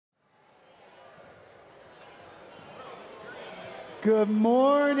Good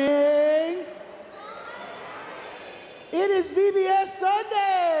morning. It is VBS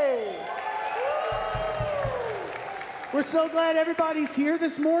Sunday. We're so glad everybody's here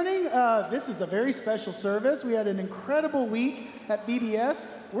this morning. This is a very special service. We had an incredible week at VBS.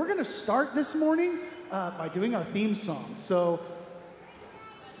 We're going to start this morning by doing our theme song. So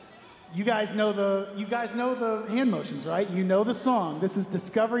you guys know the hand motions, right? You know the song. This is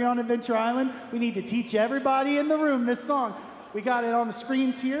Discovery on Adventure Island. We need to teach everybody in the room this song. We got it on the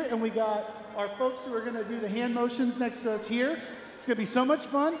screens here, and we got our folks who are going to do the hand motions next to us here. It's going to be so much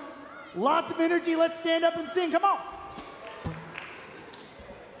fun. Lots of energy. Let's stand up and sing. Come on.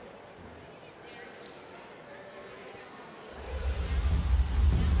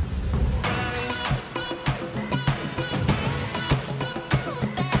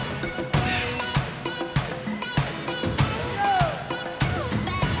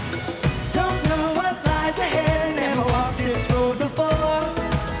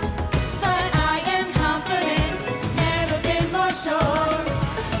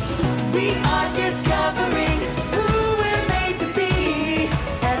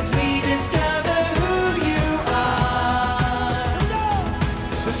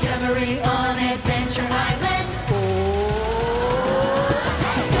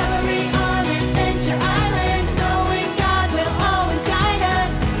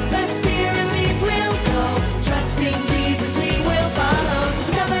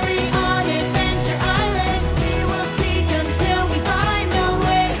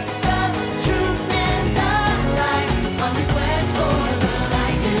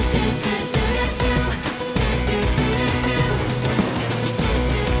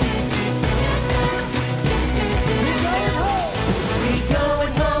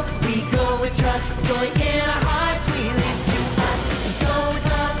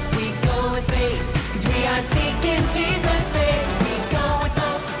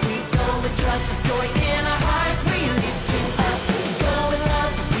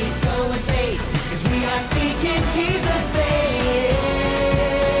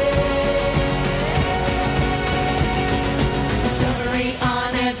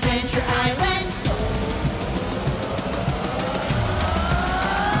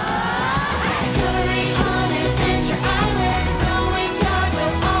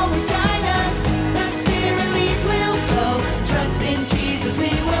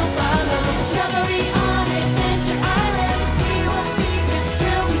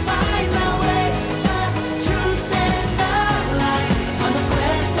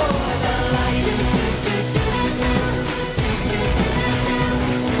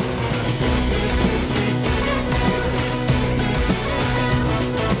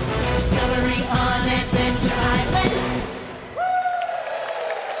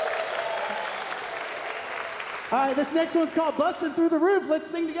 This next one's called Busting Through the Roof. Let's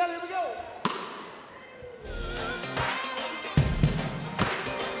sing together. Here we go.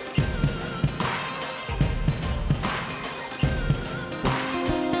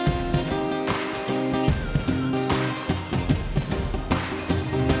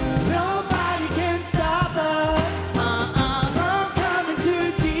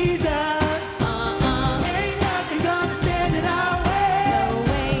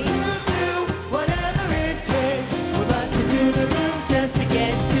 Just to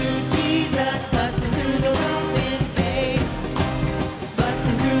get to Jesus.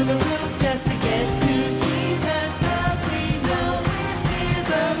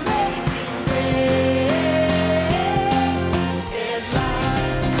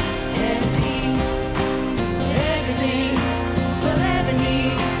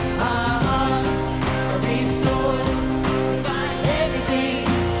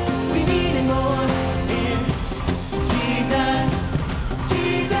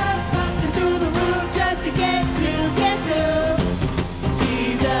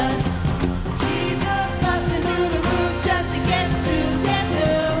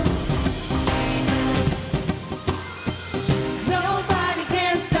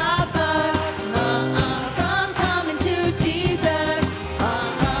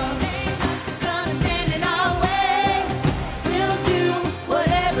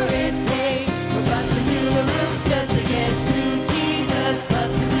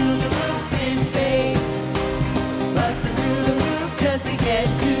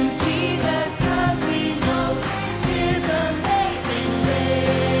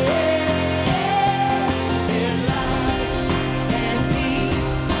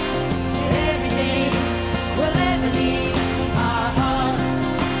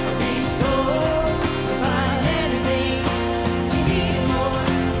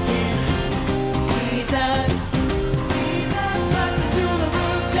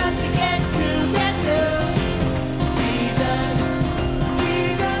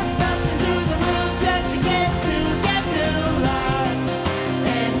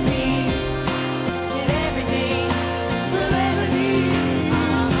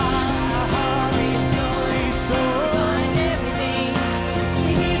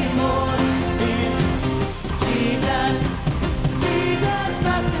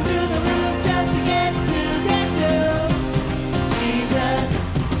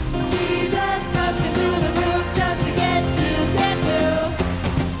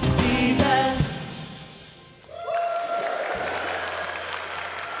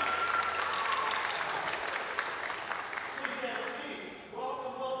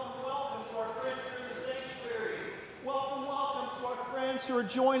 parents who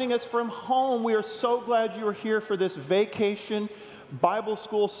are joining us from home, we are so glad you are here for this Vacation Bible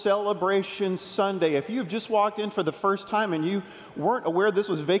School Celebration Sunday. If you've just walked in for the first time and you weren't aware this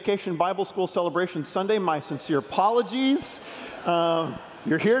was Vacation Bible School Celebration Sunday, my sincere apologies.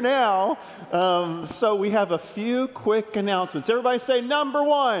 You're here now. So we have a few quick announcements. Everybody say number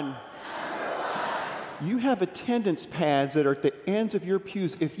one. You have attendance pads that are at the ends of your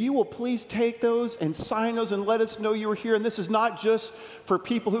pews. If you will please take those and sign those and let us know you were here. And this is not just for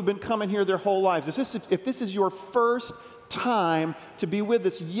people who've been coming here their whole lives. If this is your first time to be with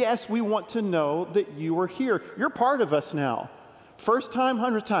us, yes, we want to know that you are here. You're part of us now. First time,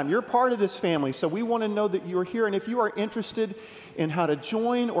 100th time. You're part of this family. So we want to know that you are here. And if you are interested in how to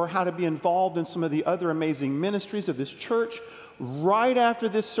join or how to be involved in some of the other amazing ministries of this church, right after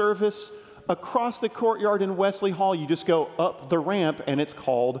this service, across the courtyard in Wesley Hall, you just go up the ramp, and it's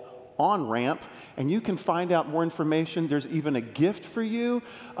called On Ramp, and you can find out more information. There's even a gift for you.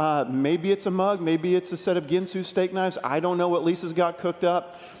 Maybe it's a mug, maybe it's a set of Ginsu steak knives. I don't know what Lisa's got cooked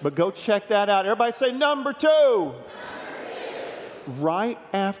up, but go check that out. Everybody say number two. Right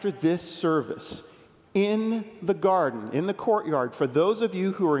after this service, in the garden, in the courtyard, for those of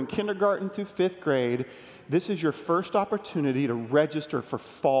you who are in kindergarten through 5th grade, this is your first opportunity to register for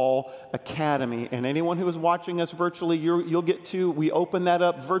Fall Academy. And anyone who is watching us virtually, you'll get to. We open that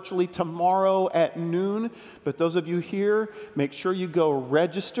up virtually tomorrow at noon. But those of you here, make sure you go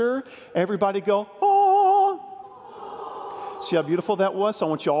register. Everybody go, oh. See how beautiful that was? So I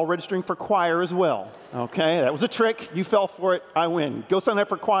want you all registering for choir as well. Okay, that was a trick. You fell for it. I win. Go sign up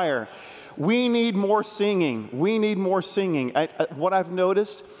for choir. We need more singing. We need more singing. What I've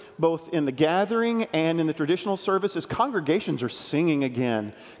noticed, both in the gathering and in the traditional service, is congregations are singing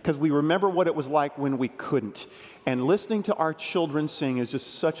again because we remember what it was like when we couldn't. And listening to our children sing is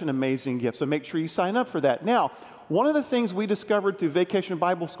just such an amazing gift. So make sure you sign up for that. Now, one of the things we discovered through Vacation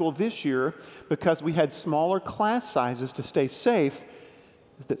Bible School this year, because we had smaller class sizes to stay safe,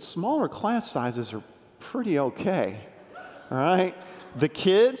 is that smaller class sizes are pretty okay. All right? The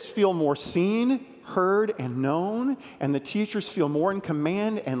kids feel more seen, heard, and known, and the teachers feel more in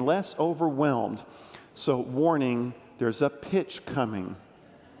command and less overwhelmed. So, warning, there's a pitch coming.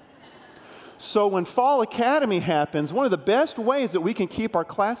 So when Fall Academy happens, one of the best ways that we can keep our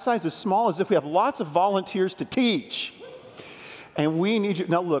class sizes small is if we have lots of volunteers to teach. And we need you.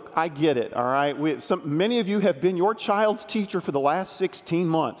 Now, look, I get it, all right? Many of you have been your child's teacher for the last 16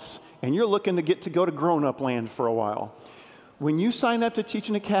 months, and you're looking to go to grown-up land for a while. When you sign up to Teach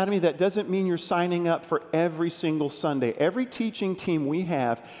an Academy, that doesn't mean you're signing up for every single Sunday. Every teaching team we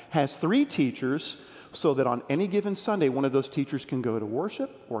have has 3 teachers, so that on any given Sunday, one of those teachers can go to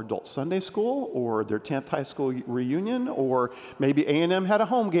worship or adult Sunday school or their 10th high school reunion, or maybe A&M had a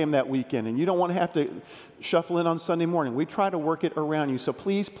home game that weekend and you don't want to have to shuffle in on Sunday morning. We try to work it around you. So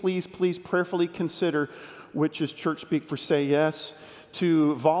please, please, please prayerfully consider, which is church speak for say yes,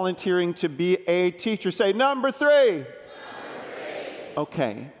 to volunteering to be a teacher. Say number 3.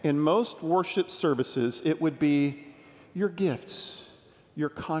 Okay, in most worship services, it would be your gifts, your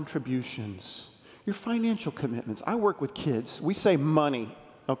contributions, your financial commitments. I work with kids. We say money,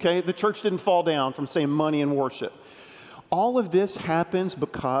 okay? The church didn't fall down from saying money in worship. All of this happens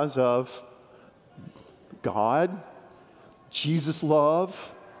because of God, Jesus'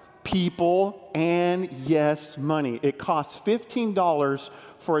 love, people, and yes, money. It costs $15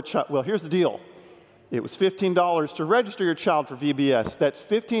 for a child. Well, here's the deal. It was $15 to register your child for VBS. That's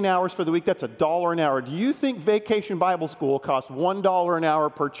 15 hours for the week. That's $1 an hour. Do you think Vacation Bible School costs $1 an hour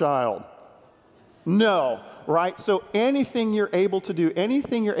per child? No, right? So anything you're able to do,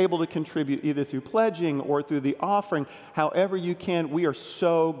 anything you're able to contribute, either through pledging or through the offering, however you can, we are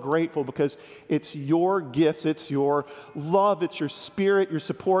so grateful because it's your gifts, it's your love, it's your spirit, your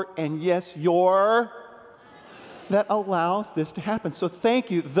support, and yes, your that allows this to happen. So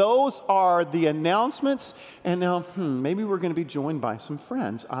thank you. Those are the announcements. And now, maybe we're going to be joined by some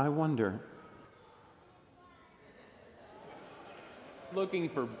friends. I wonder. Looking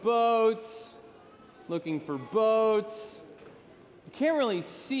for boats. Looking for boats. You can't really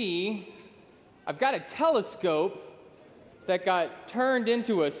see. I've got a telescope that got turned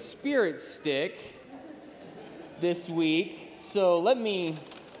into a spirit stick this week. So let me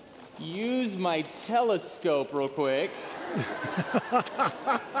use my telescope real quick.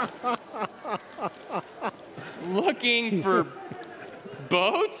 Looking for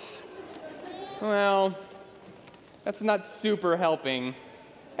boats? Well, that's not super helping.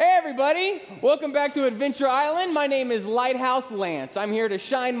 Hey everybody, welcome back to Adventure Island. My name is Lighthouse Lance. I'm here to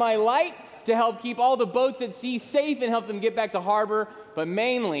shine my light to help keep all the boats at sea safe and help them get back to harbor. But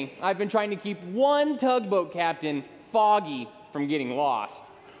mainly, I've been trying to keep one tugboat captain foggy from getting lost.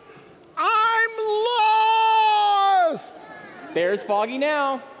 I'm lost! There's Foggy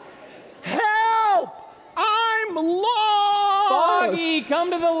now. Help! I'm lost! Foggy,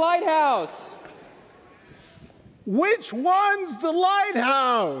 come to the lighthouse. Which one's the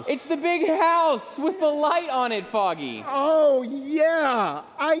lighthouse? It's the big house with the light on it, Foggy. Oh, yeah.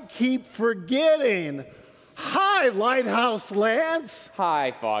 I keep forgetting. Hi, Lighthouse Lance.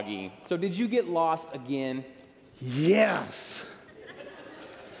 Hi, Foggy. So did you get lost again? Yes.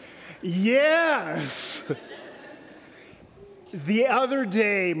 Yes. The other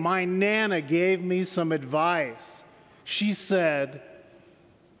day, my Nana gave me some advice. She said,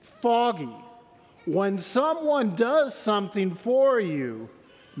 Foggy, when someone does something for you,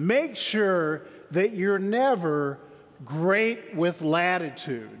 make sure that you're never great with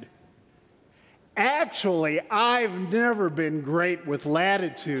latitude. Actually, I've never been great with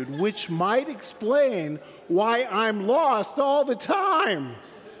latitude, which might explain why I'm lost all the time.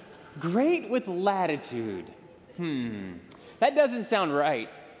 Great with latitude. That doesn't sound right.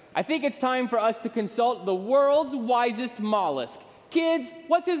 I think it's time for us to consult the world's wisest mollusk. Kids,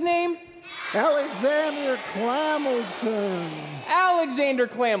 what's his name? Alexander Clamilton. Alexander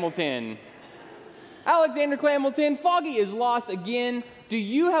Clamilton. Alexander Clamilton, Foggy is lost again. Do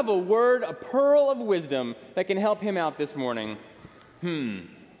you have a word, a pearl of wisdom that can help him out this morning?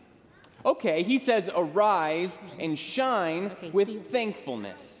 Okay, he says arise and shine with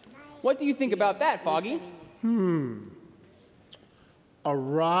thankfulness. What do you think about that, Foggy?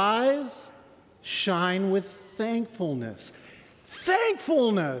 Arise, shine with thankfulness.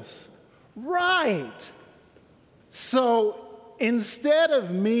 Thankfulness! Right! So instead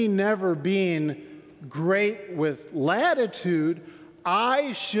of me never being great with latitude,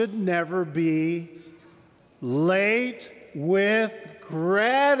 I should never be late with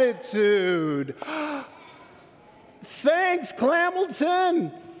gratitude. Thanks,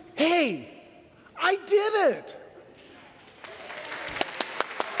 Clamilton. Hey, I did it.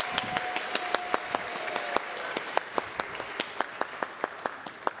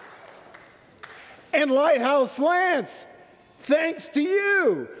 And Lighthouse Lance, thanks to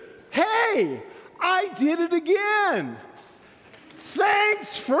you. Hey, I did it again.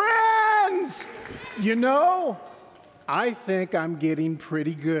 Thanks, friends. You know, I think I'm getting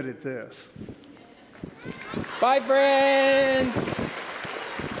pretty good at this. Bye, friends.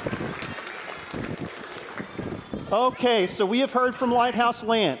 Okay, so we have heard from Lighthouse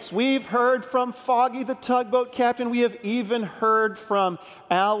Lance. We've heard from Foggy the tugboat captain. We have even heard from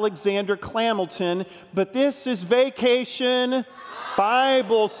Alexander Clamilton. But this is Vacation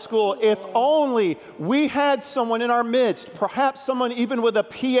Bible School. If only we had someone in our midst, perhaps someone even with a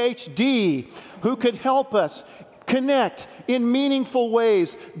PhD, who could help us connect in meaningful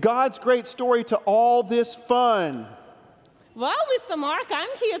ways God's great story to all this fun. Well, Mr. Mark, I'm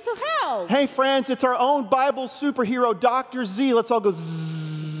here to help. Hey, friends, it's our own Bible superhero, Dr. Z. Let's all go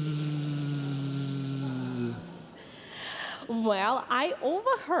zzz. Well, I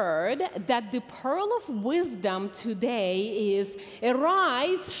overheard that the pearl of wisdom today is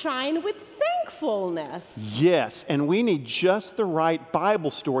arise, shine with thankfulness. Yes, and we need just the right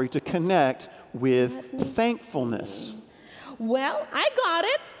Bible story to connect with thankfulness. Well, I got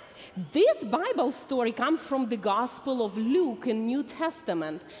it. This Bible story comes from the Gospel of Luke in New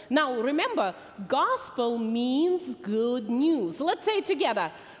Testament. Now, remember, gospel means good news. Let's say it together.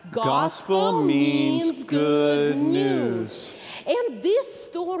 Gospel means good news. And this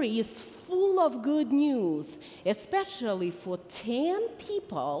story is full of good news, especially for 10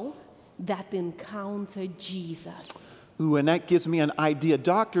 people that encountered Jesus. Ooh, and that gives me an idea.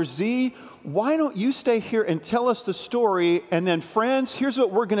 Dr. Z, why don't you stay here and tell us the story? And then, friends, here's what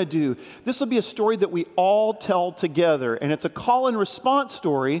we're going to do. This will be a story that we all tell together. And it's a call and response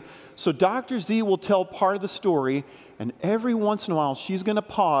story. So Dr. Z will tell part of the story. And every once in a while, she's going to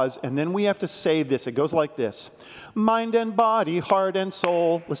pause. And then we have to say this. It goes like this. Mind and body, heart and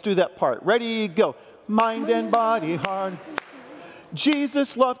soul. Let's do that part. Ready, go. Mind and body, heart.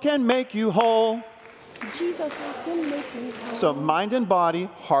 Jesus' love can make you whole. Jesus love can make me whole. So mind and body,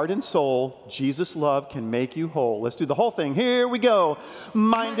 heart and soul, Jesus' love can make you whole. Let's do the whole thing. Here we go.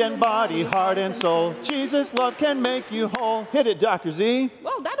 Mind and body, heart and soul, Jesus' love can make you whole. Hit it, Dr. Z.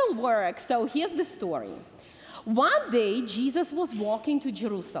 Well, that'll work. So here's the story. One day, Jesus was walking to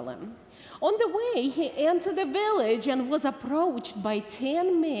Jerusalem. On the way, he entered a village and was approached by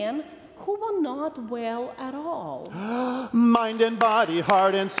 10 men who were not well at all. Mind and body,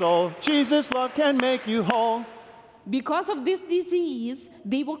 heart and soul, Jesus' love can make you whole. Because of this disease,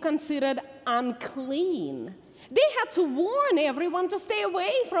 they were considered unclean. They had to warn everyone to stay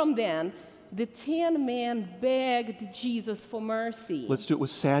away from them the 10 men begged Jesus for mercy. Let's do it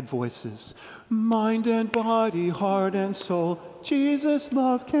with sad voices. Mind and body, heart and soul, Jesus'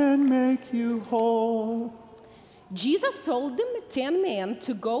 love can make you whole. Jesus told the 10 men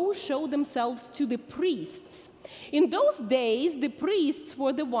to go show themselves to the priests. In those days, the priests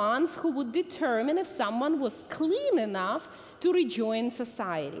were the ones who would determine if someone was clean enough to rejoin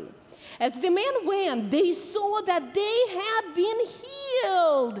society. As the men went, they saw that they had been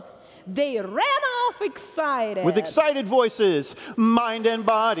healed. They ran off excited. With excited voices, mind and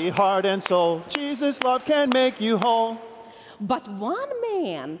body, heart and soul, Jesus' love can make you whole. But one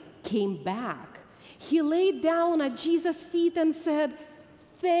man came back. He laid down at Jesus' feet and said,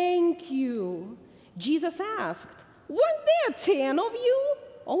 "Thank you." Jesus asked, "Weren't there 10 of you?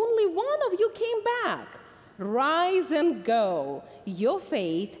 Only one of you came back. Rise and go. Your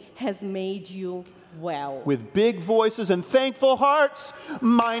faith has made you well." With big voices and thankful hearts,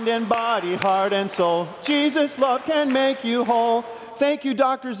 mind and body, heart and soul, Jesus' love can make you whole. Thank you,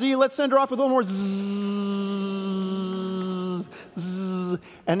 Dr. Z. Let's send her off with one more zzz, zzz.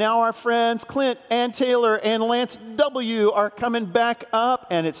 And now our friends Clint and Taylor and Lance W. are coming back up,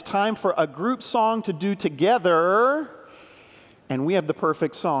 and it's time for a group song to do together. And we have the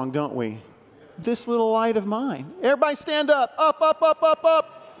perfect song, don't we? This Little Light of Mine. Everybody stand up, up, up, up, up, up.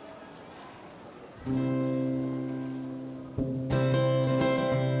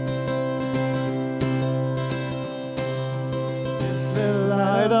 This little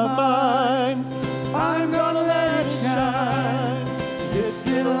light of mine, I'm gonna let it shine. This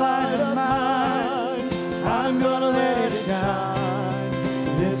little light of mine, I'm gonna let it shine.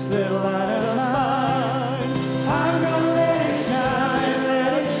 This little light of mine, I'm gonna let it shine,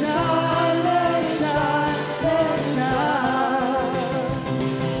 let it shine, let it shine, let it shine.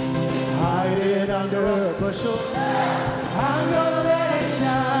 Hide it under a bushel, I'm gonna let it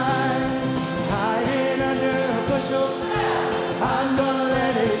shine. Hide it under a bushel, I'm gonna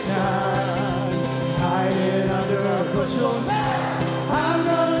let it shine. Hide it under a bushel, I'm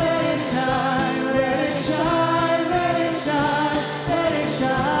gonna let it shine. Let it shine, let it shine, let it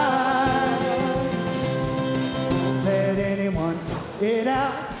shine. Don't let anyone put it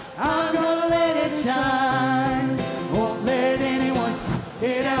out. I'm gonna let it shine. Won't let anyone put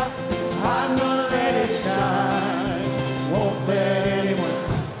it out. I'm gonna let it shine. Won't let anyone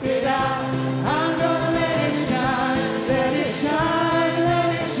put it out. I'm gonna let it shine. Let it shine,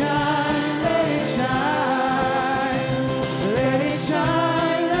 let it shine, let it shine. Let it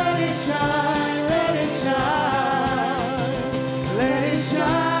shine, let it shine, let it shine. Let it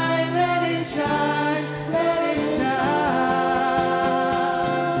shine, let it shine, let it shine.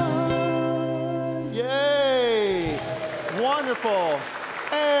 Yay! Wonderful.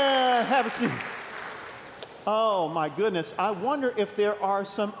 And have a seat. Oh my goodness, I wonder if there are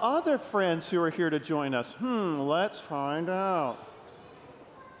some other friends who are here to join us. Let's find out.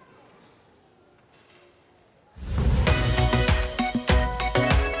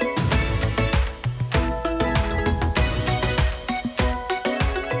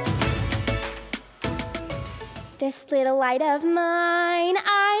 This little light of mine,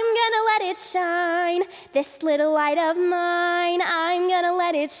 I'm gonna let it shine. This little light of mine, I'm gonna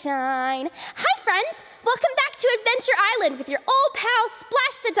let it shine. Hi, friends. Welcome back to Adventure Island with your old pal,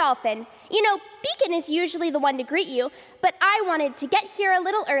 Splash the Dolphin. You know, Beacon is usually the one to greet you, but I wanted to get here a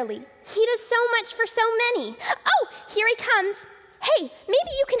little early. He does so much for so many. Oh, here he comes. Hey,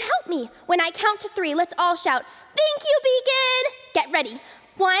 maybe you can help me. When I count to 3, let's all shout, "Thank you, Beacon!" Get ready.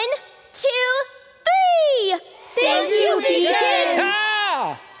 1, 2, 3! Thank you, Beacon!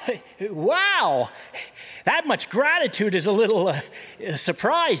 Ah! Wow! That much gratitude is a little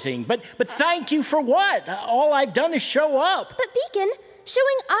surprising, but thank you for what? All I've done is show up. But Beacon,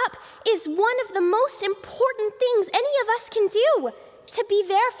 showing up is one of the most important things any of us can do. To be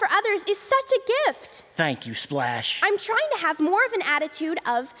there for others is such a gift. Thank you, Splash. I'm trying to have more of an attitude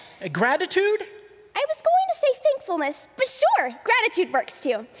of... Gratitude? I was going to say thankfulness, but sure, gratitude works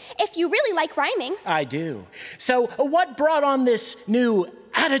too. If you really like rhyming. I do. So what brought on this new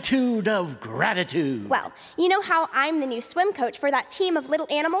attitude of gratitude? Well, you know how I'm the new swim coach for that team of little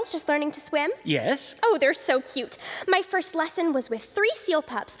animals just learning to swim? Yes. Oh, they're so cute. My first lesson was with 3 seal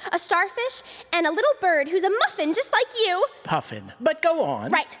pups, a starfish, and a little bird who's a muffin just like you. Puffin. But go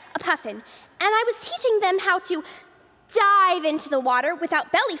on. Right, a puffin. And I was teaching them how to dive into the water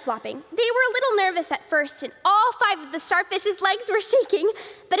without belly flopping. They were a little nervous at first, and all 5 of the starfish's legs were shaking,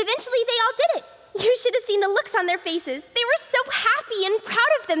 but eventually they all did it. You should have seen the looks on their faces. They were so happy and proud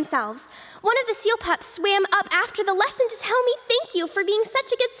of themselves. One of the seal pups swam up after the lesson to tell me thank you for being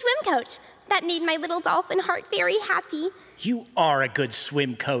such a good swim coach. That made my little dolphin heart very happy. You are a good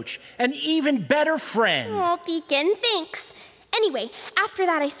swim coach, an even better friend. Oh, Beacon, thanks. Anyway, after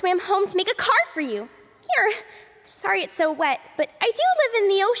that, I swam home to make a card for you. Here. Sorry it's so wet, but I do live in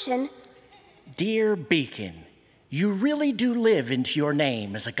the ocean. Dear Beacon, you really do live into your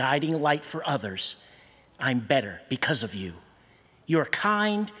name as a guiding light for others. I'm better because of you. You're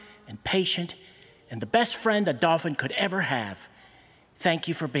kind and patient and the best friend a dolphin could ever have. Thank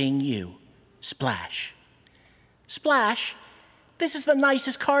you for being you, Splash. Splash, this is the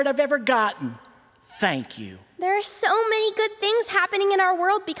nicest card I've ever gotten. Thank you. There are so many good things happening in our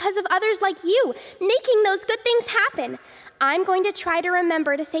world because of others like you, making those good things happen. I'm going to try to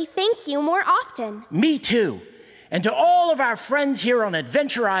remember to say thank you more often. Me too. And to all of our friends here on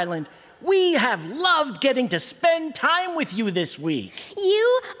Adventure Island, we have loved getting to spend time with you this week.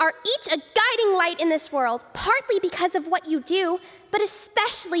 You are each a guiding light in this world, partly because of what you do, but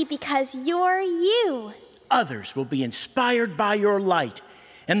especially because you're you. Others will be inspired by your light,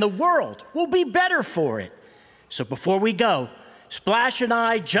 and the world will be better for it. So before we go, Splash and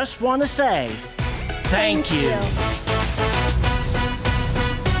I just want to say thank you.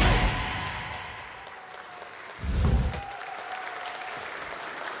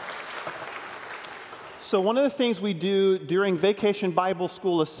 So one of the things we do during Vacation Bible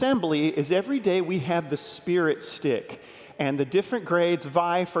School Assembly is every day we have the Spirit Stick. And the different grades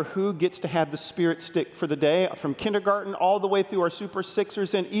vie for who gets to have the Spirit Stick for the day, from kindergarten all the way through our Super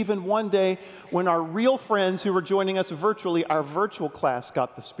Sixers, and even one day when our real friends who were joining us virtually, our virtual class,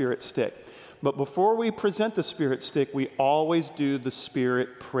 got the Spirit Stick. But before we present the Spirit Stick, we always do the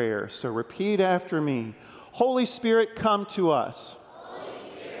Spirit Prayer. So repeat after me. Holy Spirit, come to us.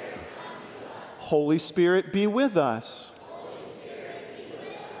 Holy Spirit, be with us.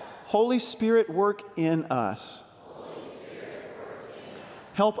 Holy Spirit, work in us.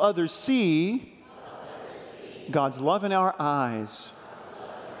 Help others see God's love in our eyes.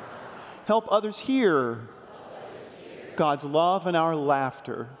 Help others hear God's love in our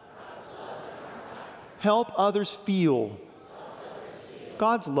laughter. Help others feel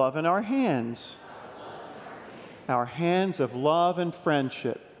God's love in our hands of love and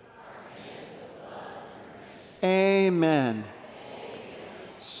friendship. Amen.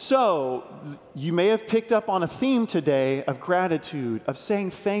 So, you may have picked up on a theme today of gratitude, of saying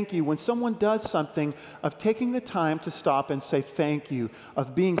thank you when someone does something, of taking the time to stop and say thank you,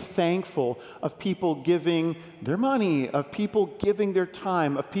 of being thankful, of people giving their money, of people giving their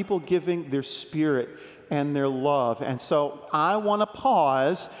time, of people giving their spirit and their love. And so I want to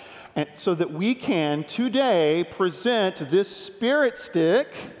pause so that we can today present this Spirit Stick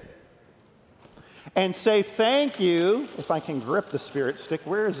and say thank you. If I can grip the Spirit Stick,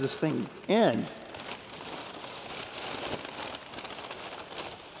 where is this thing in?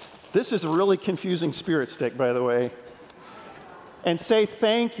 This is a really confusing Spirit Stick, by the way. And say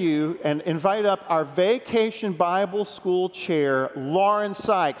thank you and invite up our Vacation Bible School chair, Lauren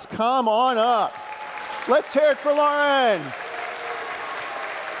Sykes. Come on up. Let's hear it for Lauren.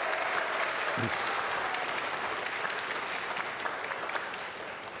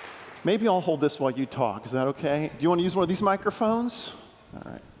 Maybe I'll hold this while you talk. Is that okay? Do you want to use one of these microphones? All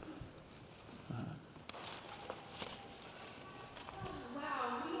right.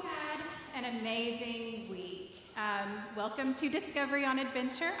 Wow, we had an amazing week. Welcome to Discovery on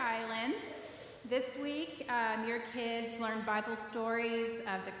Adventure Island. This week, your kids learned Bible stories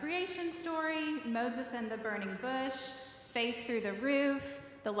of the creation story, Moses and the burning bush, Faith through the roof,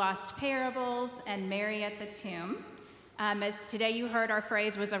 the lost parables, and Mary at the tomb. As today you heard, our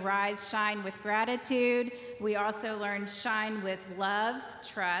phrase was arise, shine with gratitude. We also learned shine with love,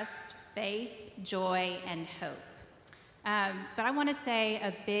 trust, faith, joy, and hope. But I want to say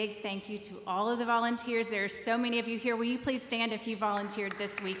a big thank you to all of the volunteers. There are so many of you here. Will you please stand if you volunteered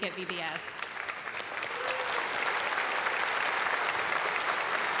this week at VBS?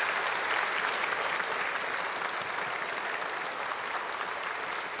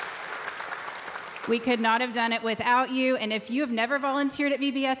 We could not have done it without you, and if you have never volunteered at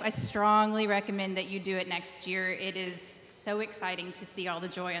VBS, I strongly recommend that you do it next year. It is so exciting to see all the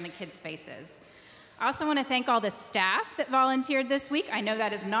joy on the kids' faces. I also want to thank all the staff that volunteered this week. I know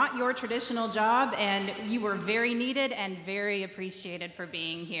that is not your traditional job, and you were very needed and very appreciated for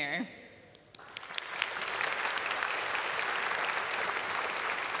being here.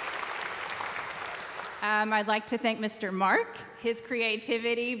 I'd like to thank Mr. Mark. His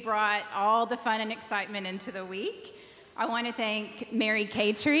creativity brought all the fun and excitement into the week. I want to thank Mary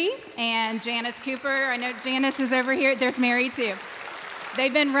Catree and Janice Cooper. I know Janice is over here. There's Mary, too.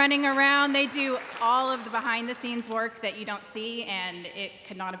 They've been running around. They do all of the behind-the-scenes work that you don't see, and it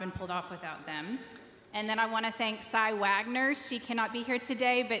could not have been pulled off without them. And then I want to thank Cy Wagner. She cannot be here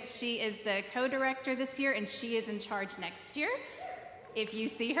today, but she is the co-director this year, and she is in charge next year. If you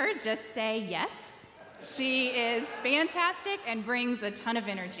see her, just say yes. She is fantastic and brings a ton of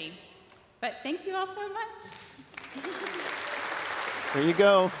energy. But thank you all so much. There you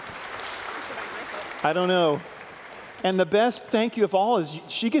go. I don't know. And the best thank you of all is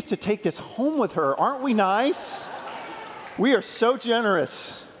she gets to take this home with her. Aren't we nice? We are so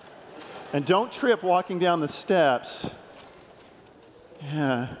generous. And don't trip walking down the steps.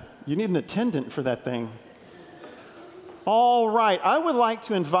 Yeah, you need an attendant for that thing. All right, I would like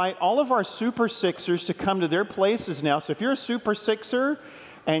to invite all of our Super Sixers to come to their places now. So if you're a Super Sixer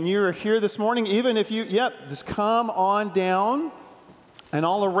and you're here this morning, even if you, just come on down. And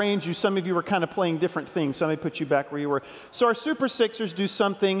I'll arrange you. Some of you were kind of playing different things. So let me put you back where you were. So our Super Sixers do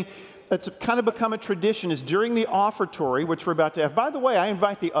something that's kind of become a tradition. Is during the offertory, which we're about to have. By the way, I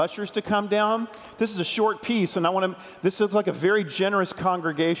invite the ushers to come down. This is a short piece, and this looks like a very generous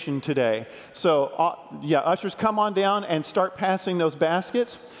congregation today. So ushers, come on down and start passing those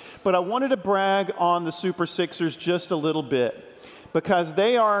baskets. But I wanted to brag on the Super Sixers just a little bit, because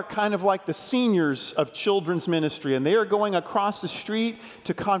they are kind of like the seniors of children's ministry, and they are going across the street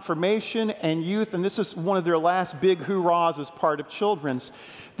to confirmation and youth, and this is one of their last big hoorahs as part of children's.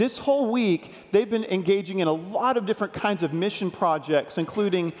 This whole week, they've been engaging in a lot of different kinds of mission projects,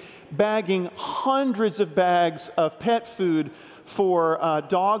 including bagging hundreds of bags of pet food for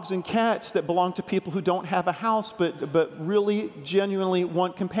dogs and cats that belong to people who don't have a house but really genuinely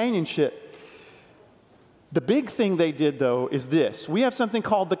want companionship. The big thing they did, though, is this. We have something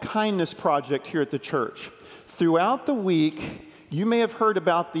called the Kindness Project here at the church. Throughout the week, you may have heard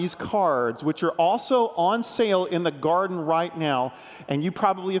about these cards, which are also on sale in the garden right now, and you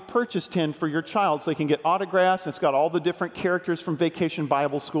probably have purchased 10 for your child so they can get autographs, and it's got all the different characters from Vacation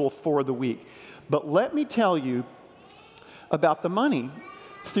Bible School for the week. But let me tell you about the money.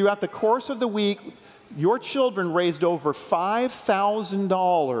 Throughout the course of the week, your children raised over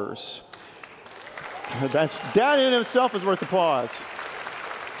 $5,000. That in itself is worth applause.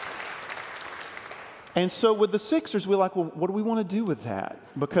 And so with the Sixers, we're like, well, what do we want to do with that?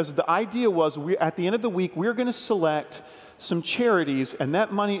 Because the idea was, at the end of the week, we're going to select some charities, and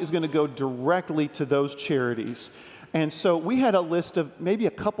that money is going to go directly to those charities. And so we had a list of maybe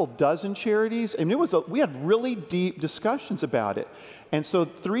a couple dozen charities, and we had really deep discussions about it. And so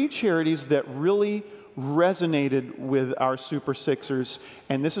 3 charities that really resonated with our Super Sixers,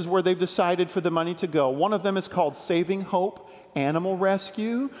 and this is where they've decided for the money to go. One of them is called Saving Hope Animal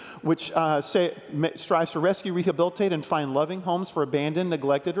Rescue, which strives to rescue, rehabilitate, and find loving homes for abandoned,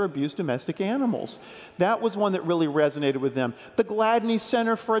 neglected, or abused domestic animals. That was one that really resonated with them. The Gladney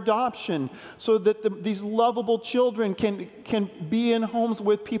Center for Adoption, so that these lovable children can be in homes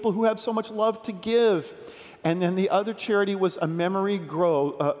with people who have so much love to give. And then the other charity was A Memory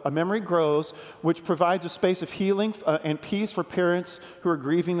Grows, which provides a space of healing and peace for parents who are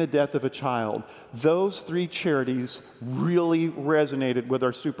grieving the death of a child. Those 3 charities really resonated with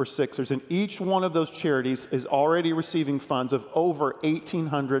our Super Sixers, and each one of those charities is already receiving funds of over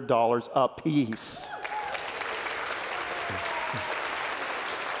 $1,800 a piece.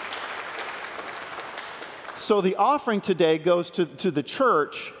 So the offering today goes to the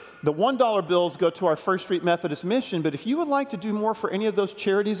church. The $1 bills go to our First Street Methodist Mission, but if you would like to do more for any of those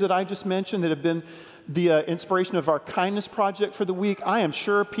charities that I just mentioned that have been the inspiration of our Kindness Project for the week, I am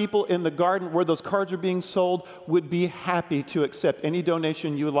sure people in the garden where those cards are being sold would be happy to accept any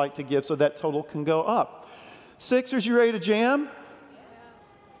donation you would like to give so that total can go up. Sixers, you ready to jam?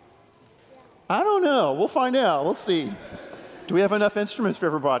 I don't know. We'll find out. We'll see. Do we have enough instruments for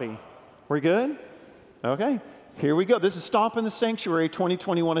everybody? We're good? Okay. Here we go. This is Stomp in the Sanctuary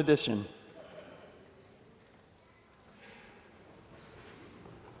 2021 edition.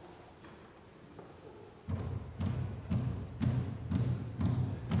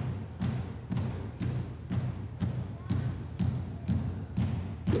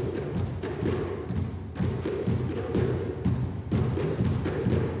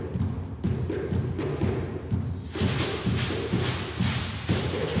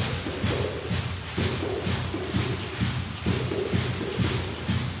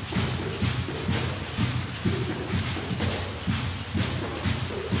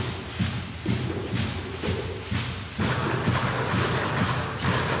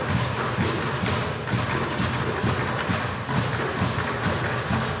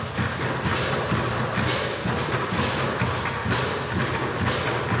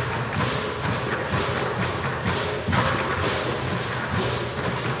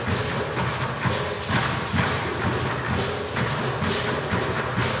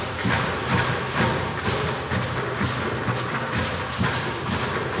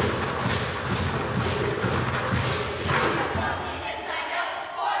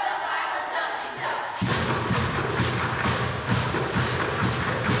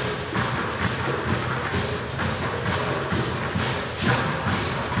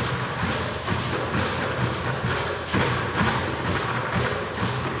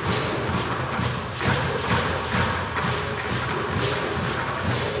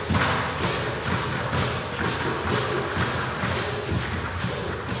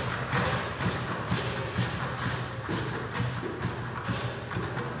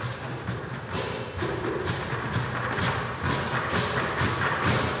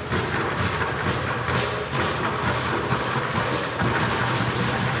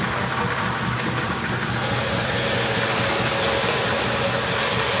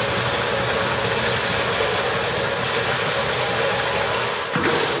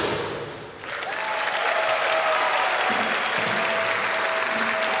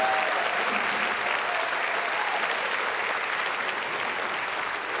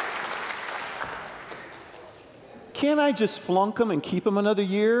 I just flunk them and keep them another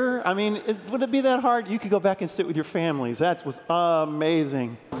year? I mean, would it be that hard? You could go back and sit with your families. That was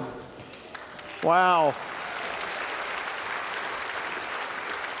amazing. Wow.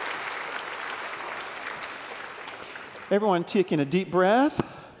 Everyone taking a deep breath.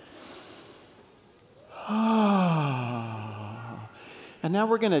 And now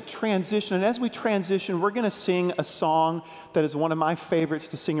we're going to transition. And as we transition, we're going to sing a song that is one of my favorites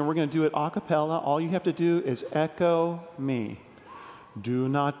to sing. And we're going to do it a cappella. All you have to do is echo me. Do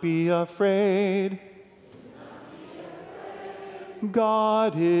not be afraid.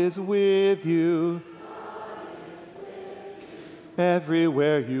 God is with you.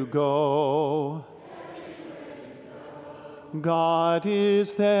 Everywhere you go. God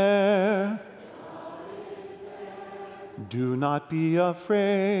is there. Do not be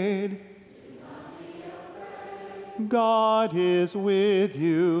afraid. God is with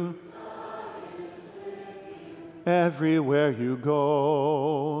you. Everywhere you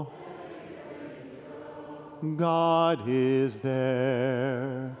go. God is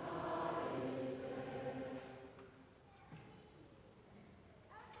there.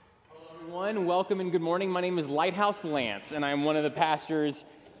 Everyone, welcome and good morning. My name is Lighthouse Lance, and I'm one of the pastors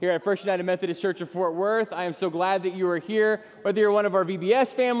here at First United Methodist Church of Fort Worth. I am so glad that you are here, whether you're one of our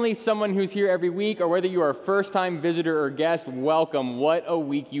VBS family, someone who's here every week, or whether you are a first-time visitor or guest, welcome. What a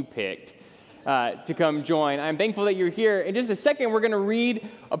week you picked to come join. I'm thankful that you're here. In just a second, we're going to read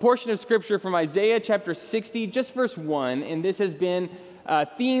a portion of Scripture from Isaiah chapter 60, just verse 1, and this has been a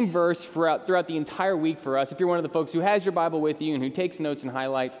theme verse throughout the entire week for us. If you're one of the folks who has your Bible with you and who takes notes and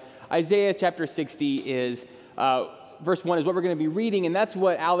highlights, Isaiah chapter 60 is... Verse 1 is what we're going to be reading, and that's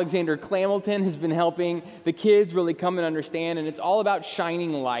what Alexander Clamilton has been helping the kids really come and understand, and it's all about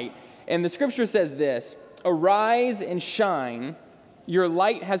shining light. And the scripture says this, "Arise and shine, your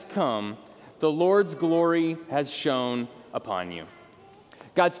light has come, the Lord's glory has shone upon you."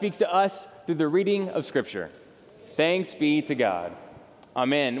 God speaks to us through the reading of scripture. Thanks be to God.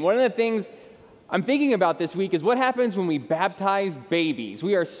 Amen. One of the things I'm thinking about this week is what happens when we baptize babies.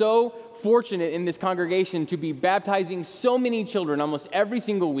 We are so fortunate in this congregation to be baptizing so many children almost every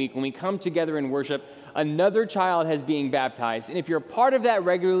single week. When we come together in worship, another child has being baptized. And if you're a part of that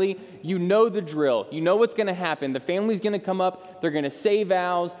regularly, you know the drill. You know what's going to happen. The family's going to come up. They're going to say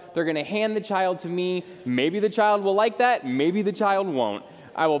vows. They're going to hand the child to me. Maybe the child will like that. Maybe the child won't.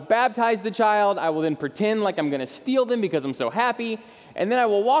 I will baptize the child. I will then pretend like I'm going to steal them because I'm so happy. And then I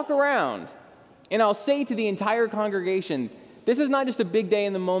will walk around and I'll say to the entire congregation, this is not just a big day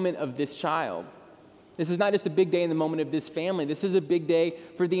in the moment of this child. This is not just a big day in the moment of this family. This is a big day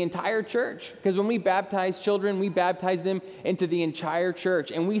for the entire church. Because when we baptize children, we baptize them into the entire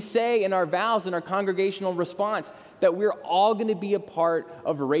church. And we say in our vows, in our congregational response, that we're all going to be a part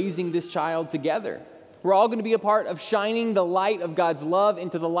of raising this child together. We're all going to be a part of shining the light of God's love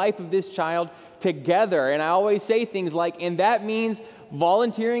into the life of this child together. And I always say things like, and that means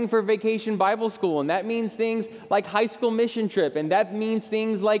volunteering for Vacation Bible School, and that means things like high school mission trip, and that means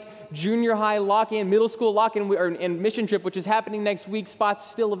things like junior high lock-in, middle school lock-in, and mission trip, which is happening next week,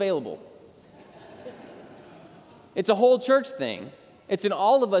 spots still available. It's a whole church thing. It's an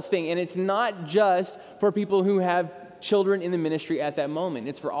all of us thing, and it's not just for people who have children in the ministry at that moment.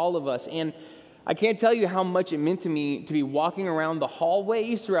 It's for all of us. And I can't tell you how much it meant to me to be walking around the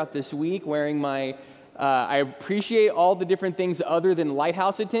hallways throughout this week wearing my I appreciate all the different things other than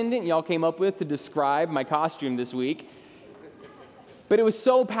lighthouse attendant y'all came up with to describe my costume this week. But it was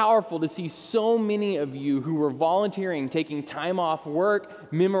so powerful to see so many of you who were volunteering, taking time off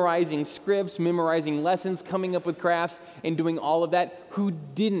work, memorizing scripts, memorizing lessons, coming up with crafts, and doing all of that, who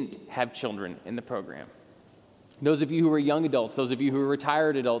didn't have children in the program. Those of you who are young adults, those of you who are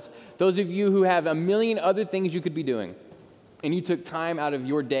retired adults, those of you who have a million other things you could be doing. And you took time out of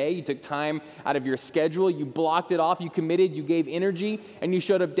your day, you took time out of your schedule, you blocked it off, you committed, you gave energy, and you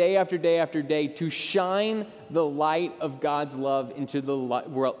showed up day after day after day to shine the light of God's love into the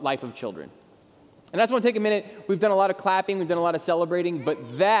life of children. And I just want to take a minute. We've done a lot of clapping, we've done a lot of celebrating,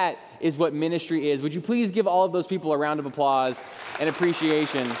 but that is what ministry is. Would you please give all of those people a round of applause and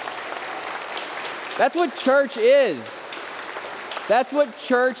appreciation? That's what church is. That's what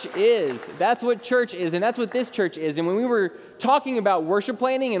church is. That's what church is, and that's what this church is. And when we were talking about worship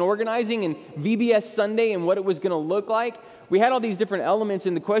planning and organizing and VBS Sunday and what it was going to look like, we had all these different elements,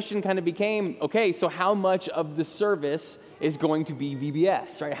 and the question kind of became, okay, so how much of the service is going to be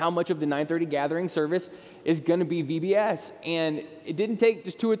VBS, right? How much of the 9:30 gathering service is going to be VBS? And it didn't take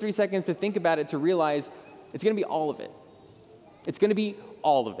just 2 or 3 seconds to think about it to realize it's going to be all of it. It's going to be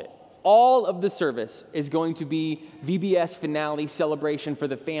all of it. All of the service is going to be VBS finale celebration for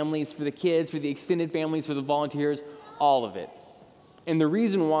the families, for the kids, for the extended families, for the volunteers. all of it. And the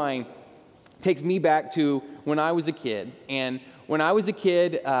reason why takes me back to when I was a kid. And when I was a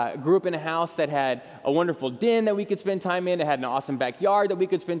kid, grew up in a house that had a wonderful den that we could spend time in. It had an awesome backyard that we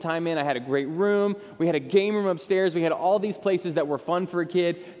could spend time in. I had a great room. We had a game room upstairs. We had all these places that were fun for a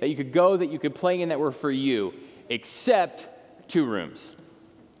kid, that you could go, that you could play in, that were for you, except 2 rooms.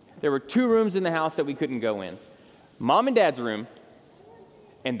 There were 2 rooms in the house that we couldn't go in. Mom and Dad's room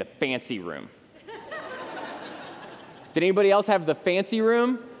and the fancy room. Did anybody else have the fancy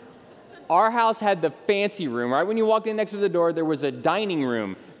room? Our house had the fancy room. Right when you walked in next to the door, there was a dining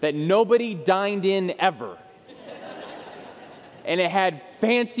room that nobody dined in ever. And it had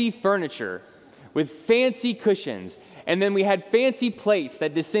fancy furniture with fancy cushions. And then we had fancy plates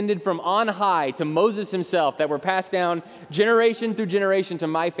that descended from on high to Moses himself that were passed down generation through generation to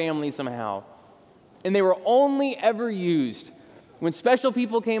my family somehow. And they were only ever used when special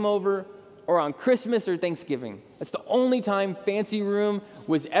people came over or on Christmas or Thanksgiving. That's the only time fancy room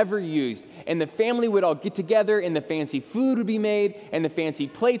was ever used. And the family would all get together and the fancy food would be made and the fancy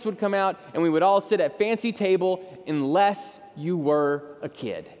plates would come out and we would all sit at fancy table unless you were a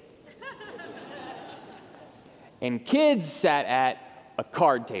kid. And kids sat at a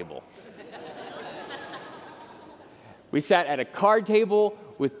card table. We sat at a card table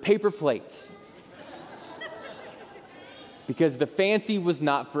with paper plates because the fancy was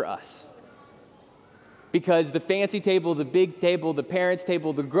not for us. Because the fancy table, the big table, the parents'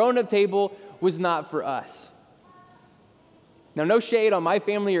 table, the grown-up table was not for us. Now, no shade on my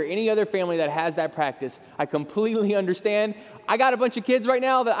family or any other family that has that practice. I completely understand. I got a bunch of kids right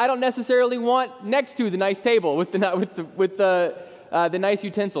now that I don't necessarily want next to the nice table with the nice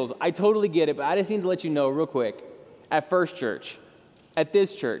utensils. I totally get it, but I just need to let you know real quick. At First Church, at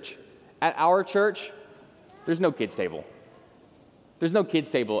this church, at our church, there's no kids' table. There's no kids'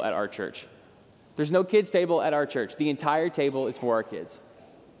 table at our church. There's no kids' table at our church. The entire table is for our kids.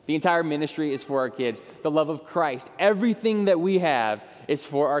 The entire ministry is for our kids. The love of Christ, everything that we have is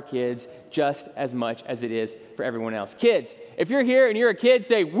for our kids just as much as it is for everyone else. Kids, if you're here and you're a kid,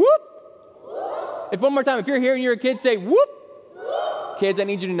 say whoop. Whoop. One more time, if you're here and you're a kid, say whoop. Whoop. Kids, I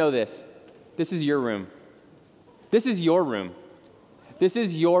need you to know this. This is your room. This is your room. This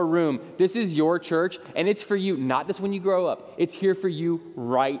is your room. This is your church, and it's for you, not just when you grow up. It's here for you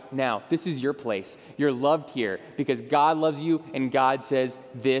right now. This is your place. You're loved here because God loves you, and God says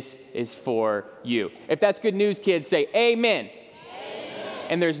this is for you. If that's good news, kids, say amen. Amen.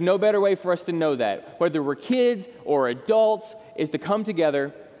 And there's no better way for us to know that, whether we're kids or adults, is to come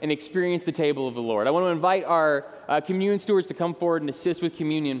together and experience the table of the Lord. I want to invite our communion stewards to come forward and assist with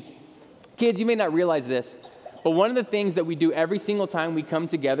communion. Kids, you may not realize this, but one of the things that we do every single time we come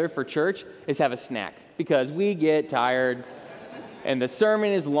together for church is have a snack because we get tired and the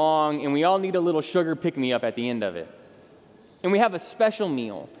sermon is long and we all need a little sugar pick-me-up at the end of it. And we have a special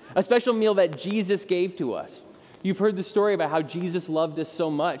meal that Jesus gave to us. You've heard the story about how Jesus loved us so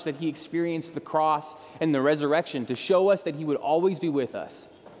much that he experienced the cross and the resurrection to show us that he would always be with us.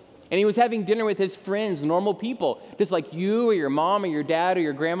 And he was having dinner with his friends, normal people, just like you or your mom or your dad or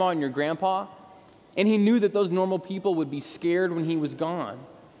your grandma and your grandpa. And he knew that those normal people would be scared when he was gone.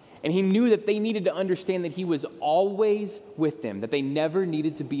 And he knew that they needed to understand that he was always with them, that they never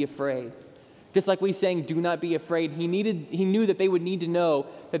needed to be afraid. Just like we sang, do not be afraid, he knew that they would need to know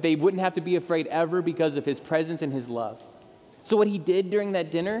that they wouldn't have to be afraid ever because of his presence and his love. So what he did during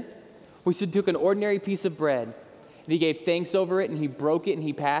that dinner was he took an ordinary piece of bread and he gave thanks over it and he broke it and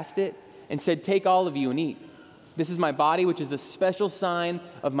he passed it and said, take all of you and eat. This is my body, which is a special sign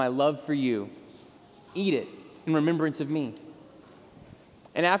of my love for you. Eat it in remembrance of me.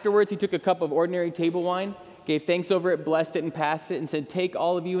 And afterwards, he took a cup of ordinary table wine, gave thanks over it, blessed it, and passed it, and said, take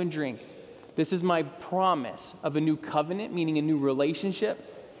all of you and drink. This is my promise of a new covenant, meaning a new relationship,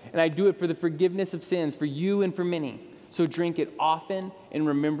 and I do it for the forgiveness of sins, for you and for many. So drink it often in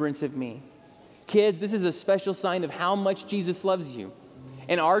remembrance of me. Kids, this is a special sign of how much Jesus loves you.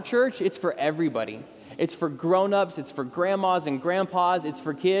 In our church, it's for everybody. It's for grown-ups, it's for grandmas and grandpas, it's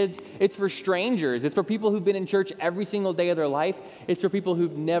for kids, it's for strangers, it's for people who've been in church every single day of their life, it's for people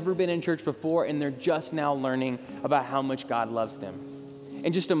who've never been in church before and they're just now learning about how much God loves them.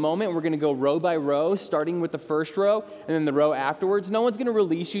 In just a moment, we're going to go row by row, starting with the first row and then the row afterwards. No one's going to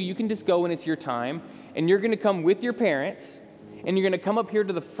release you. You can just go when it's your time, and you're going to come with your parents, and you're going to come up here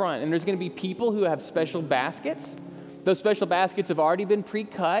to the front, and there's going to be people who have special baskets. Those special baskets have already been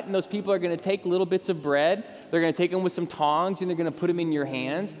pre-cut, and those people are going to take little bits of bread. They're going to take them with some tongs, and they're going to put them in your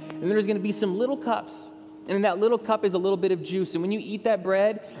hands. And then there's going to be some little cups. And in that little cup is a little bit of juice. And when you eat that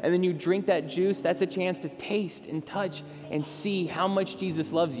bread and then you drink that juice, that's a chance to taste and touch and see how much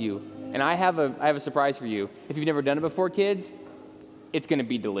Jesus loves you And I have a surprise for you. If you've never done it before, kids, it's going to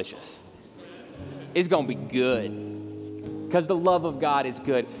be delicious. It's going to be good. Because the love of God is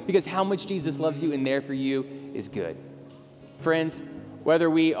good. Because how much Jesus loves you and there for you is good. Friends, whether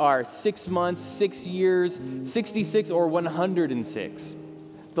we are 6 months, 6 years, 66, or 106,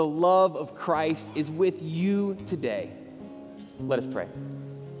 the love of Christ is with you today. Let us pray.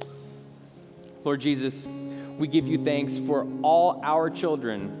 Lord Jesus, we give you thanks for all our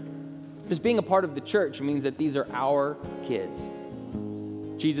children. Just being a part of the church means that these are our kids.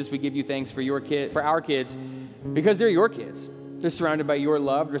 Jesus, we give you thanks for our kids, because they're your kids. They're surrounded by your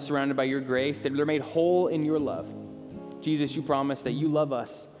love. They're surrounded by your grace. They're made whole in your love. Jesus, you promise that you love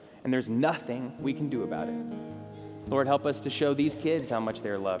us, and there's nothing we can do about it. Lord, help us to show these kids how much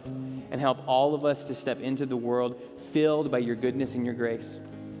they're loved, and help all of us to step into the world filled by your goodness and your grace.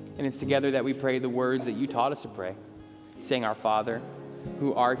 And it's together that we pray the words that you taught us to pray, saying, Our Father,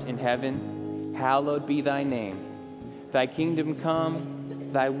 who art in heaven, hallowed be thy name. Thy kingdom come,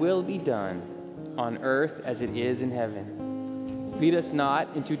 thy will be done, on earth as it is in heaven. Lead us not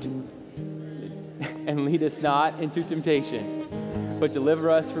into temptation, but deliver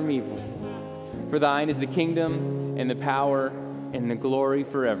us from evil. For thine is the kingdom and the power and the glory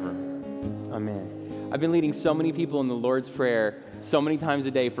forever. Amen. I've been leading so many people in the Lord's Prayer so many times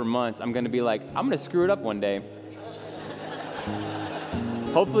a day for months. I'm going to be like, I'm going to screw it up one day.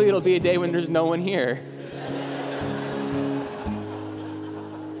 Hopefully it'll be a day when there's no one here.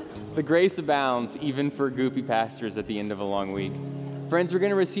 The grace abounds even for goofy pastors at the end of a long week. Friends, we're going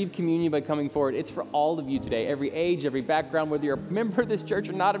to receive communion by coming forward. It's for all of you today, every age, every background, whether you're a member of this church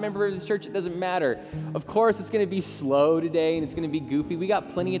or not a member of this church, it doesn't matter. Of course, it's going to be slow today and it's going to be goofy. We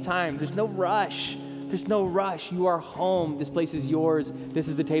got plenty of time. There's no rush. There's no rush. You are home. This place is yours. This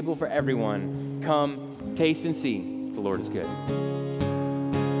is the table for everyone. Come, taste and see. The Lord is good.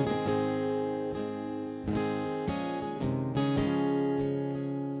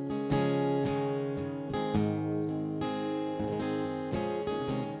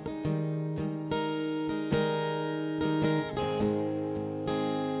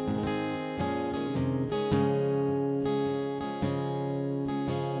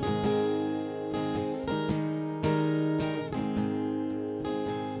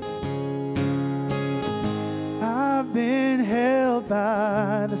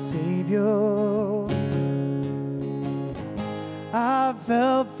 By the Savior, I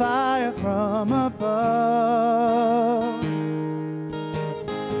felt fire from above, and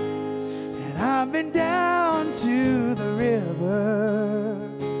I've been down to the river.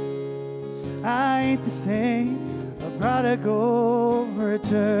 I ain't the same, a prodigal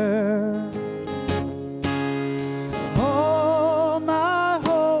return. All my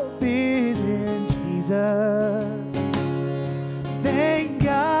hope is in Jesus. Thank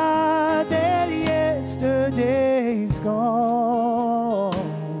God that yesterday's gone.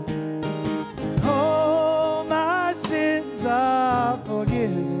 All my sins are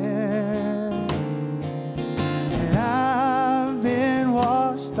forgiven, and I've been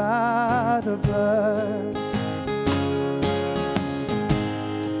washed by the blood.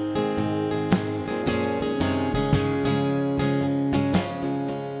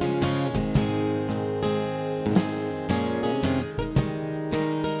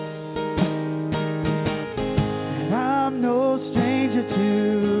 No stranger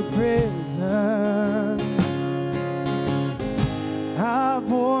to prison. I've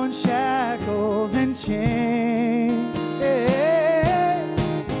worn shackles and chains,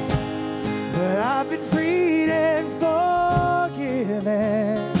 but I've been freed and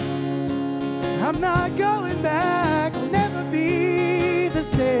forgiven. I'm not going back, I'll never be the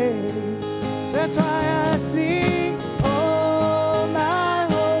same. That's why I sing. All my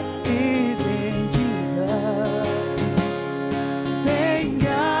hope is in Jesus. Thank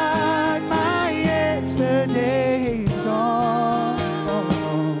God my yesterday's gone.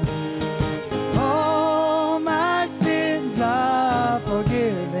 All my sins are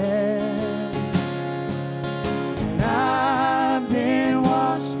forgiven, and I've been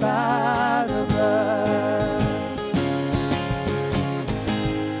washed by the blood.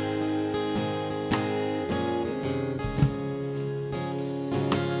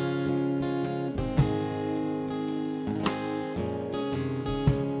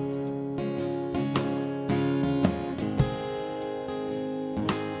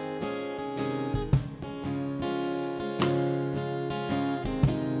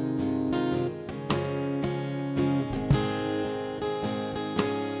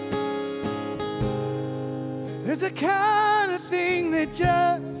 There's a kind of thing that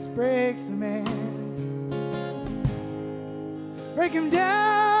just breaks a man. Break him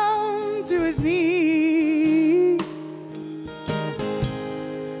down his knees.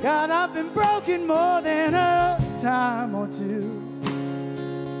 God, I've been broken more than a time or two.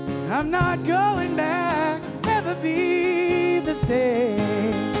 I'm not going back, never be the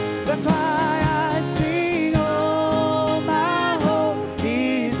same. That's why I sing, oh, my hope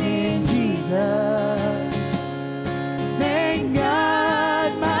is in Jesus. Thank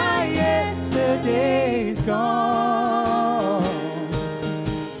God my yesterday's gone.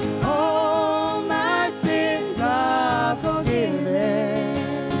 All my sins are forgiven,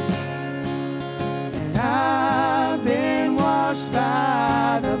 and I've been washed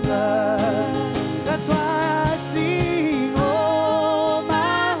by the blood. That's why I sing, oh,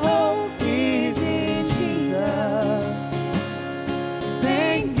 my hope is in Jesus.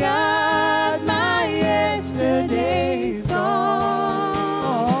 Thank God my yesterday's gone.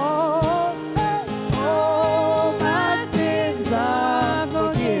 All my sins are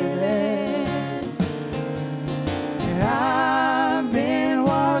forgiven, and I've been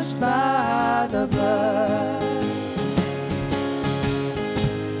washed by the blood.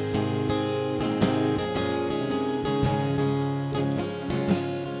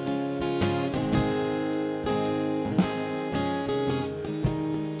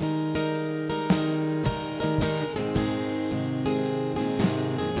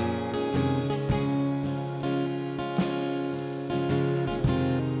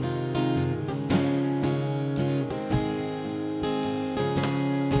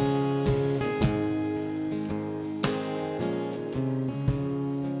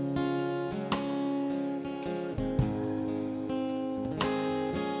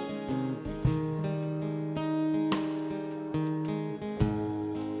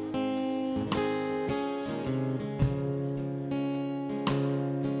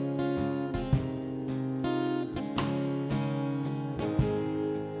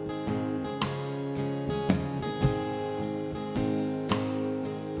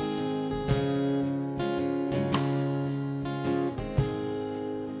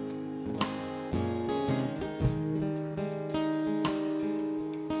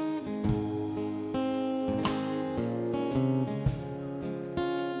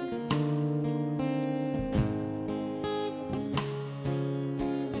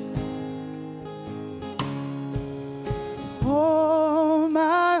 Oh,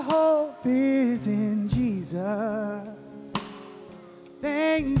 my hope is in Jesus.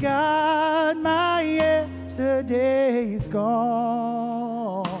 Thank God my yesterday's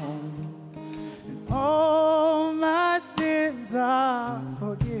gone, and all my sins are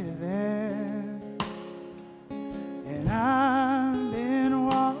forgiven, and I've been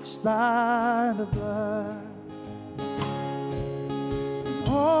washed by the blood.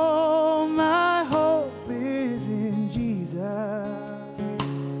 All my hope is in Jesus.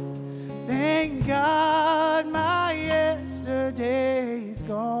 Thank God my yesterday's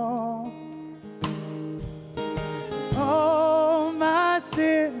gone. All my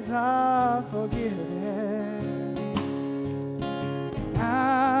sins are forgiven.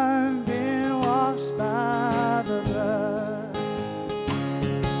 I've been washed by the blood.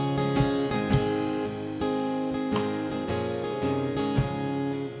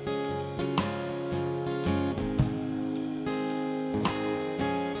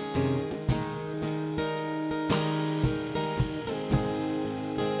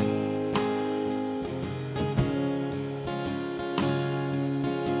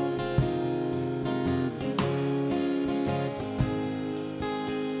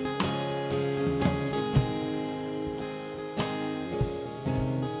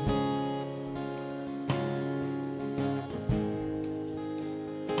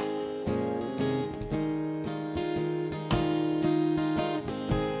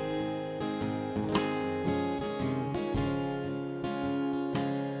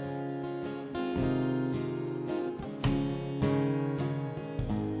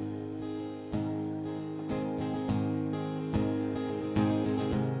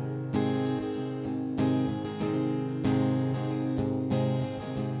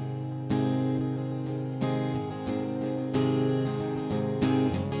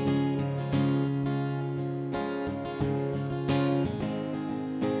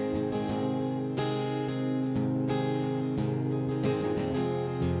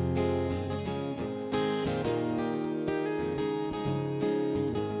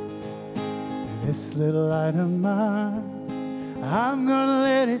 This little light of mine, I'm gonna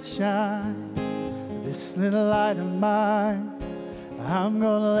let it shine. This little light of mine, I'm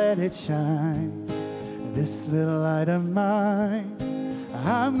gonna let it shine. This little light of mine,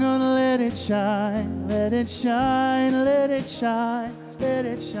 I'm gonna let it shine. Let it shine, let it shine, let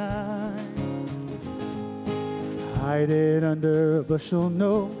it shine. Hide it under a bushel,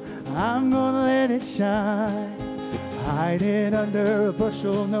 no, I'm gonna let it shine. Hide it under a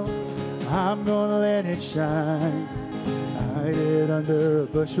bushel, no, I'm gonna let it shine. Hide it under a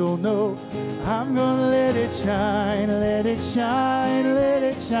bushel, no, I'm gonna let it shine. Let it shine, let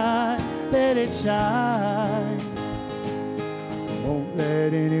it shine, let it shine. Won't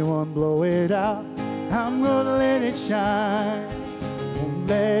let anyone blow it out, I'm gonna let it shine. Won't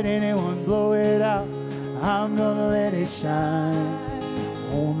let anyone blow it out, I'm gonna let it shine.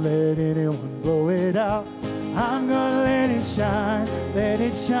 Won't let anyone blow it out, I'm gonna let it shine. Let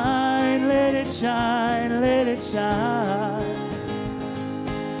it shine, let it shine, let it shine.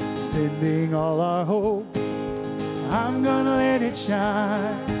 Sending all our hope, I'm gonna let it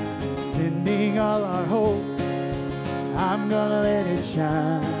shine. Sending all our hope, I'm gonna let it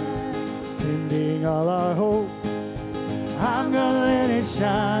shine. Sending all our hope, I'm gonna let it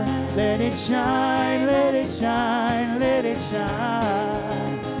shine. Let it shine, let it shine, let it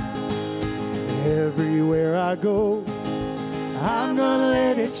shine. Everywhere I go, I'm gonna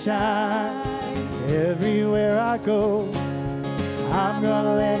let it shine. Everywhere I go, I'm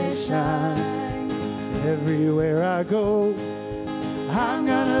gonna let it shine. Everywhere I go, I'm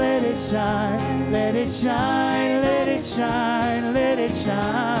gonna let it shine. Let it shine, let it shine, let it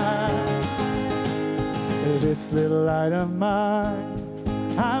shine. This little light of mine,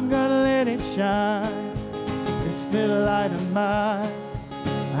 I'm gonna let it shine. This little light of mine,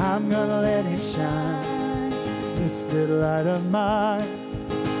 I'm gonna let it shine. This little light of mine,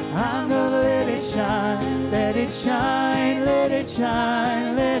 I'm gonna let it shine. Let it shine, let it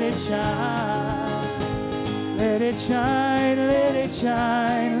shine, let it shine. Let it shine, let it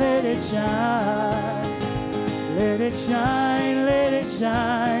shine, let it shine. Let it shine, let it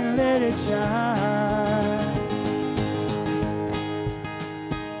shine, let it shine.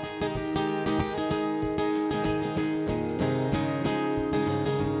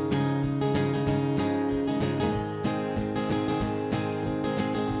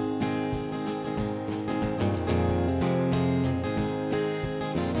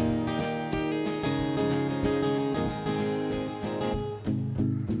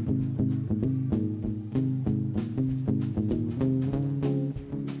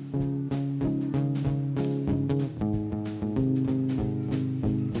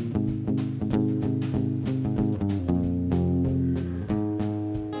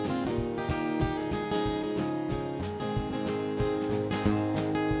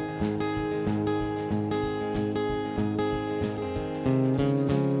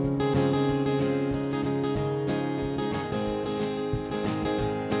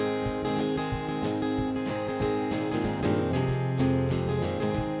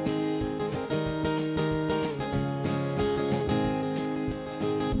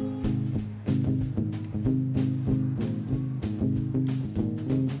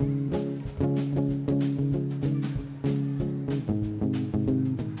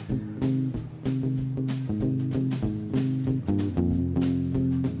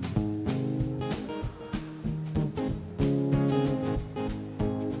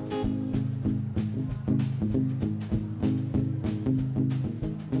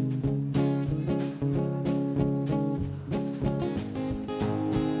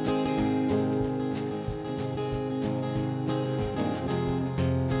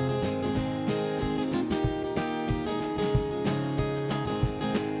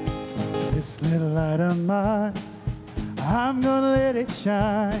 This little light of mine, I'm gonna let it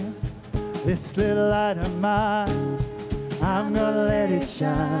shine. This little light of mine, I'm gonna let it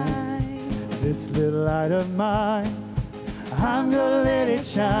shine. This little light of mine, I'm gonna let it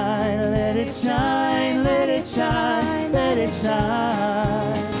shine. Let it shine, let it shine, let it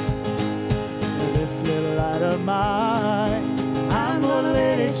shine. This little light of mine, I'm gonna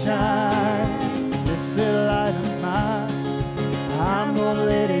let it shine. This little light of mine, I'm gonna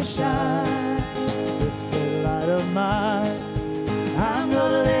let it shine. This little light of mine, I'm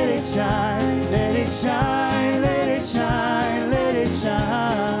gonna let it shine. Let it shine, let it shine, let it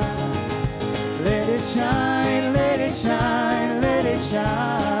shine. Let it shine, let it shine, let it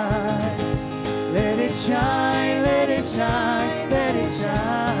shine. Let it shine, let it shine, let it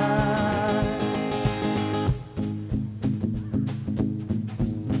shine.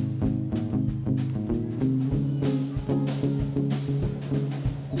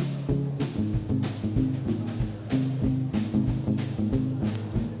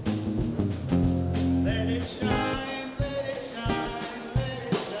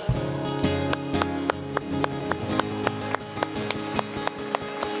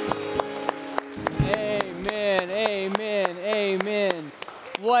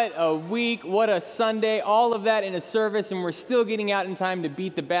 a week. What a Sunday. All of that in a service, and we're still getting out in time to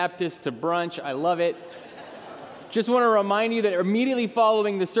beat the Baptists to brunch. I love it. Just want to remind you that immediately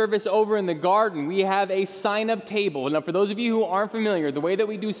following the service over in the garden, we have a sign-up table. Now, for those of you who aren't familiar, the way that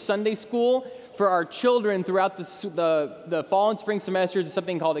we do Sunday school for our children throughout the fall and spring semesters is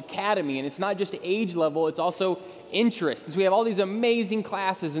something called Academy, and it's not just age level, it's also interest. So we have all these amazing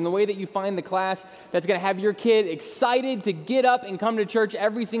classes, and the way that you find the class that's going to have your kid excited to get up and come to church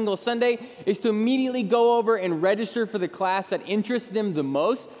every single Sunday is to immediately go over and register for the class that interests them the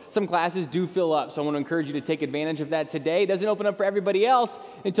most. Some classes do fill up, so I want to encourage you to take advantage of that today. It doesn't open up for everybody else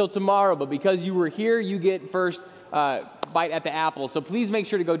until tomorrow, but because you were here, you get first bite at the apple. So please make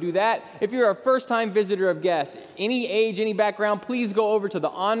sure to go do that. If you're a first-time visitor of guests, any age, any background, please go over to the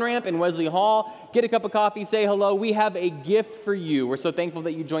on-ramp in Wesley Hall, get a cup of coffee, say hello. We have a gift for you. We're so thankful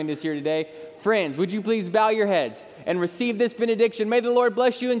that you joined us here today. Friends, would you please bow your heads and receive this benediction? May the Lord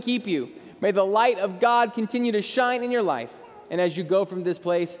bless you and keep you. May the light of God continue to shine in your life. And as you go from this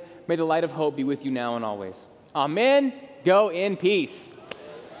place, may the light of hope be with you now and always. Amen. Go in peace.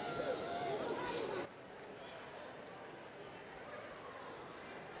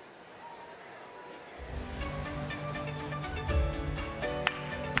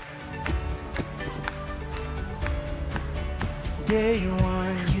 Day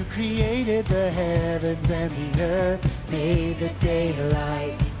one, you created the heavens and the earth, made the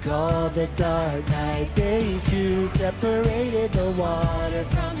daylight, called the dark night. Day two, separated the water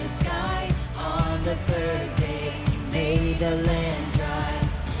from the sky. On the third day, you made the land dry.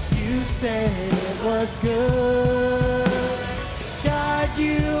 You said it was good.